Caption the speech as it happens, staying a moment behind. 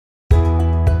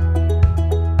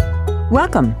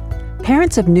Welcome.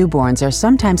 Parents of newborns are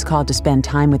sometimes called to spend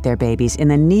time with their babies in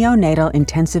the Neonatal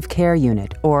Intensive Care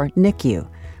Unit, or NICU.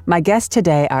 My guests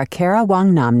today are Kara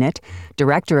Wong-Namnit,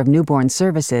 Director of Newborn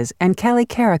Services, and Kelly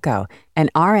Carrico, an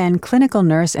RN clinical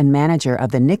nurse and manager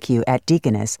of the NICU at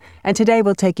Deaconess, and today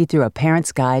we'll take you through a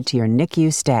parent's guide to your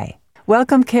NICU stay.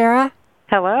 Welcome, Kara.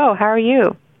 Hello, how are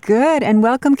you? Good, and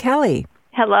welcome, Kelly.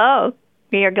 Hello.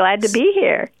 We are glad to be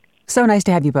here. So nice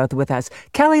to have you both with us.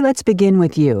 Kelly, let's begin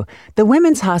with you. The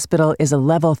Women's Hospital is a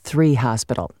Level 3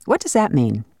 hospital. What does that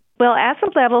mean? Well, as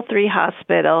a Level 3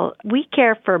 hospital, we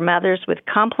care for mothers with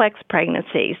complex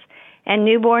pregnancies and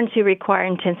newborns who require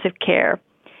intensive care.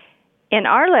 In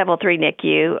our Level 3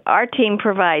 NICU, our team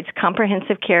provides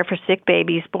comprehensive care for sick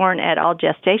babies born at all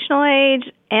gestational age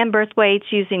and birth weights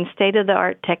using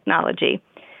state-of-the-art technology.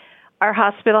 Our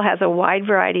hospital has a wide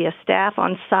variety of staff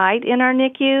on site in our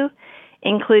NICU,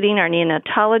 including our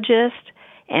neonatologists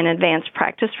and advanced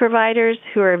practice providers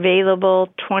who are available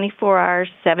 24 hours,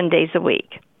 7 days a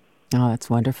week. Oh, that's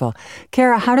wonderful.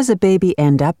 Kara, how does a baby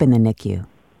end up in the NICU?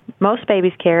 Most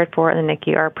babies cared for in the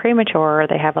NICU are premature,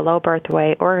 they have a low birth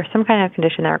weight, or some kind of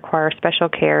condition that requires special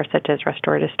care, such as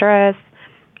respiratory distress,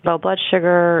 low blood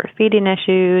sugar, feeding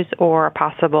issues, or a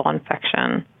possible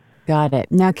infection. Got it.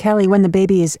 Now, Kelly, when the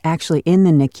baby is actually in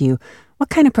the NICU,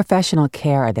 what kind of professional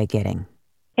care are they getting?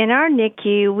 In our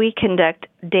NICU, we conduct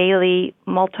daily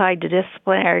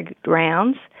multidisciplinary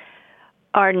rounds.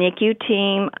 Our NICU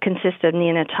team consists of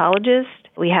neonatologists.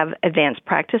 We have advanced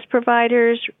practice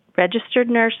providers, registered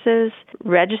nurses,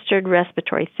 registered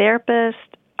respiratory therapists,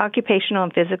 occupational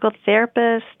and physical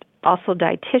therapists, also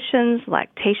dietitians,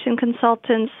 lactation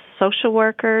consultants, social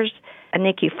workers, a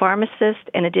NICU pharmacist,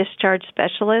 and a discharge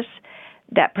specialist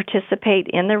that participate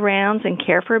in the rounds and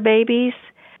care for babies.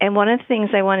 And one of the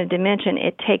things I wanted to mention,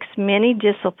 it takes many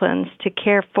disciplines to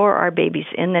care for our babies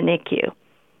in the NICU.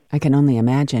 I can only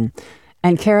imagine.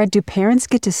 And Kara, do parents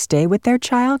get to stay with their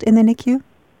child in the NICU?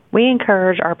 We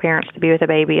encourage our parents to be with the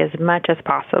baby as much as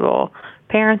possible.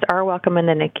 Parents are welcome in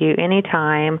the NICU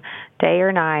anytime, day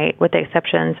or night, with the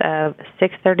exceptions of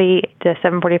 6:30 to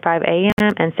 7:45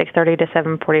 a.m. and 6:30 to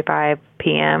 7:45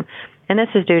 p.m. And this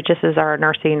is due just as our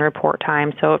nursing report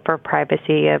time. So for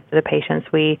privacy of the patients,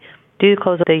 we do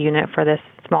close the unit for this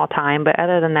small time, but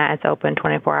other than that, it's open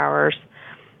 24 hours.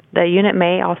 The unit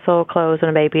may also close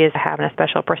when a baby is having a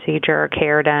special procedure or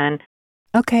care done.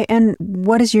 Okay, and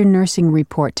what is your nursing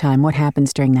report time? What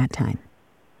happens during that time?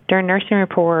 During nursing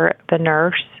report, the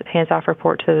nurse hands off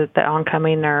report to the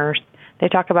oncoming nurse. They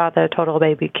talk about the total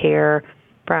baby care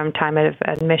from time of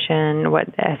admission, what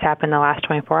has happened the last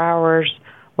 24 hours,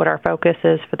 what our focus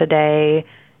is for the day,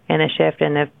 and the shift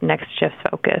and the next shift's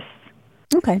focus.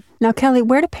 Okay. Now, Kelly,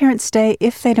 where do parents stay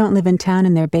if they don't live in town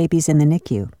and their baby's in the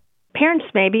NICU? Parents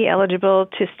may be eligible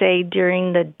to stay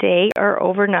during the day or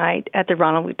overnight at the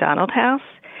Ronald McDonald House.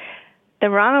 The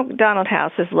Ronald McDonald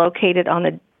House is located on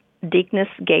the Deaconess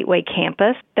Gateway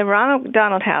campus. The Ronald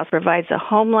McDonald House provides a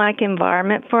home-like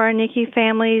environment for our NICU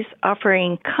families,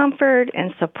 offering comfort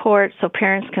and support so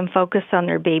parents can focus on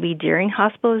their baby during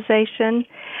hospitalization.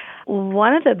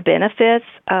 One of the benefits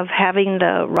of having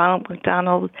the Ronald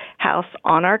McDonald House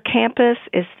on our campus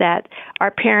is that our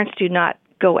parents do not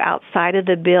go outside of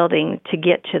the building to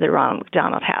get to the Ronald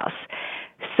McDonald House.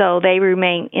 So they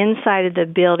remain inside of the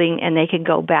building and they can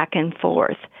go back and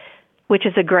forth, which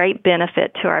is a great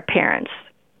benefit to our parents.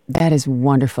 That is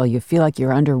wonderful. You feel like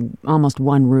you're under almost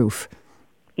one roof.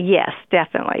 Yes,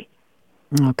 definitely.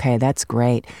 Okay, that's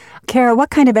great. Kara, what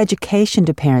kind of education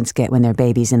do parents get when their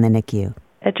baby's in the NICU?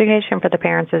 Education for the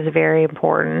parents is very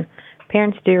important.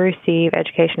 Parents do receive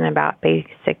education about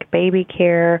basic baby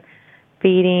care,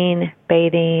 feeding,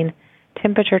 bathing,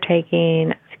 temperature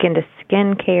taking,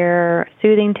 skin-to-skin care,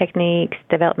 soothing techniques,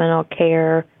 developmental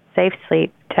care, safe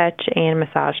sleep, touch, and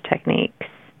massage techniques.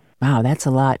 Wow, that's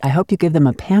a lot. I hope you give them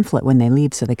a pamphlet when they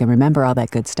leave so they can remember all that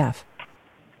good stuff.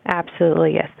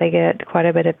 Absolutely, yes. They get quite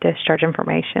a bit of discharge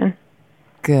information.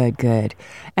 Good, good.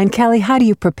 And Kelly, how do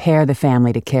you prepare the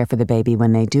family to care for the baby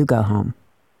when they do go home?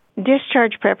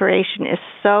 Discharge preparation is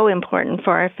so important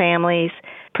for our families.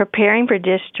 Preparing for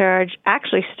discharge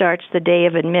actually starts the day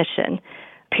of admission.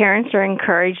 Parents are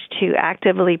encouraged to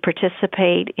actively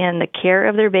participate in the care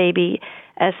of their baby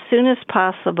as soon as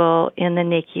possible in the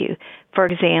NICU. For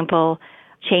example,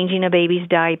 changing a baby's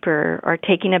diaper or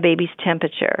taking a baby's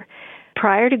temperature.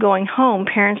 Prior to going home,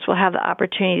 parents will have the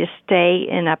opportunity to stay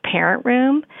in a parent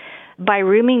room. By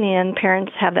rooming in,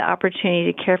 parents have the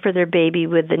opportunity to care for their baby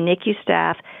with the NICU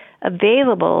staff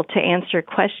available to answer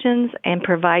questions and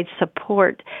provide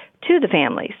support to the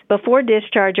families. Before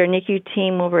discharge, our NICU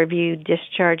team will review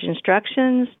discharge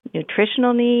instructions,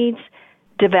 nutritional needs,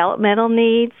 developmental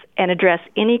needs, and address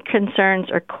any concerns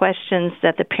or questions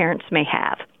that the parents may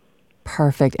have.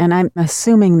 Perfect. And I'm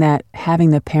assuming that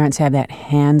having the parents have that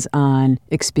hands-on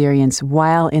experience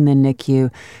while in the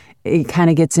NICU, it kind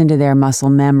of gets into their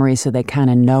muscle memory so they kind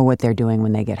of know what they're doing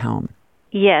when they get home.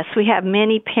 Yes, we have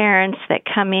many parents that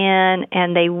come in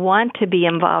and they want to be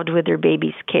involved with their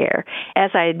baby's care.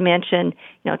 As I had mentioned,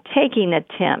 taking the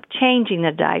temp, changing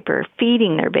the diaper,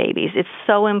 feeding their babies. It's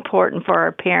so important for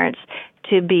our parents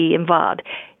to be involved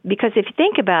because if you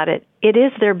think about it, it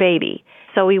is their baby.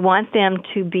 So we want them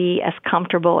to be as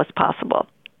comfortable as possible.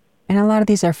 And a lot of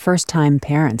these are first-time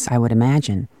parents, I would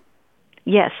imagine.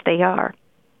 Yes, they are.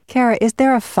 Kara, is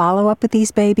there a follow-up with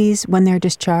these babies when they're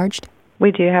discharged?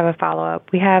 We do have a follow-up.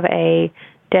 We have a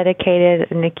dedicated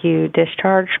NICU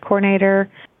discharge coordinator.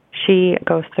 She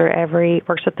goes through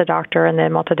works with the doctor and the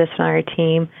multidisciplinary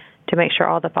team to make sure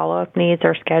all the follow-up needs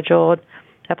are scheduled.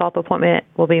 A follow-up appointment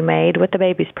will be made with the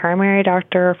baby's primary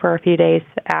doctor for a few days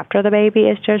after the baby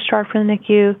is discharged from the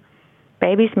NICU.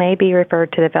 Babies may be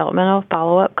referred to the developmental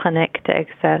follow-up clinic to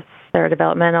assess their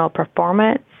developmental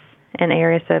performance in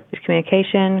areas of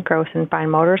communication, gross and fine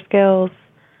motor skills.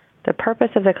 The purpose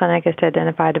of the clinic is to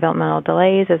identify developmental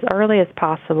delays as early as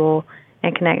possible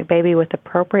and connect baby with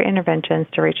appropriate interventions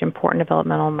to reach important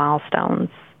developmental milestones.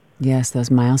 Yes, those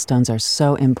milestones are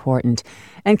so important.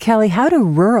 And Kelly, how do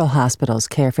rural hospitals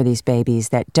care for these babies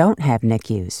that don't have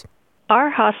NICUs? Our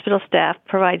hospital staff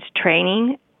provides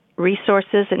training,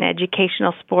 resources, and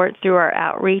educational support through our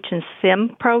outreach and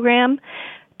SIM program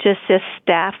to assist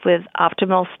staff with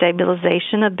optimal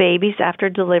stabilization of babies after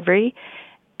delivery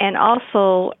and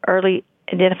also early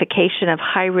identification of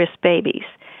high-risk babies.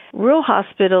 Rural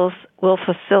hospitals will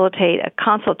facilitate a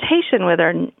consultation with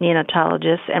our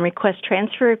neonatologists and request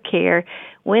transfer of care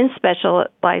when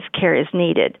specialized care is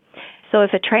needed. So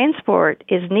if a transport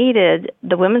is needed,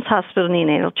 the Women's Hospital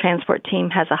Neonatal Transport Team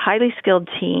has a highly skilled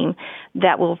team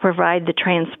that will provide the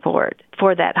transport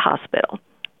for that hospital.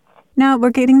 Now, we're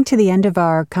getting to the end of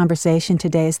our conversation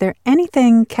today. Is there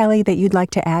anything, Kelly, that you'd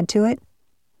like to add to it?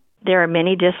 There are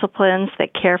many disciplines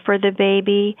that care for the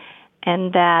baby,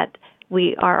 and that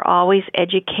we are always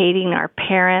educating our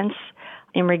parents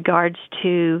in regards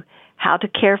to how to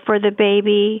care for the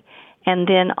baby. And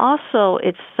then also,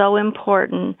 it's so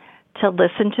important to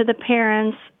listen to the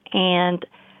parents and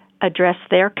address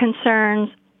their concerns,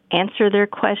 answer their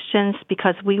questions,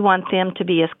 because we want them to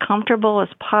be as comfortable as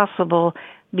possible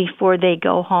before they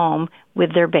go home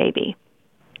with their baby.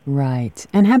 Right.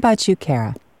 And how about you,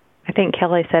 Kara? I think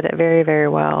Kelly said it very, very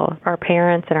well. Our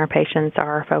parents and our patients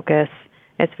are our focus.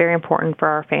 It's very important for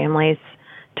our families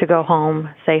to go home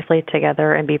safely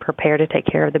together and be prepared to take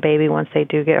care of the baby once they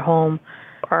do get home.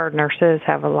 Our nurses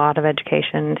have a lot of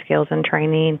education, skills, and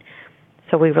training,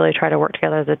 so we really try to work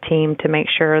together as a team to make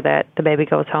sure that the baby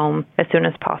goes home as soon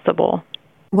as possible.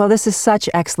 Well, this is such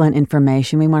excellent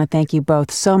information. We want to thank you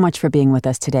both so much for being with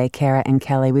us today, Kara and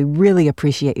Kelly. We really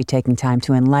appreciate you taking time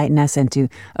to enlighten us and to,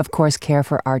 of course, care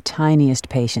for our tiniest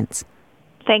patients.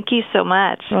 Thank you so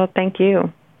much. Well, thank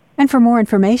you. And for more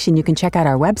information, you can check out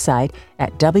our website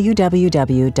at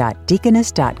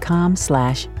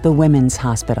www.deaconess.com/thewomen's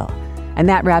hospital. And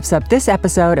that wraps up this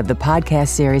episode of the podcast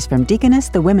series from Deaconess,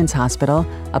 the Women's Hospital,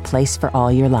 a place for all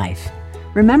your life.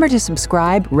 Remember to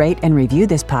subscribe, rate, and review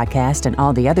this podcast and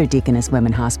all the other Deaconess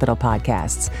Women Hospital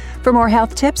podcasts. For more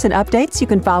health tips and updates, you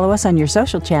can follow us on your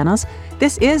social channels.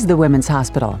 This is the Women's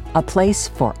Hospital, a place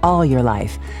for all your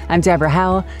life. I'm Deborah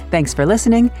Howell. Thanks for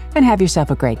listening, and have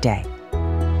yourself a great day.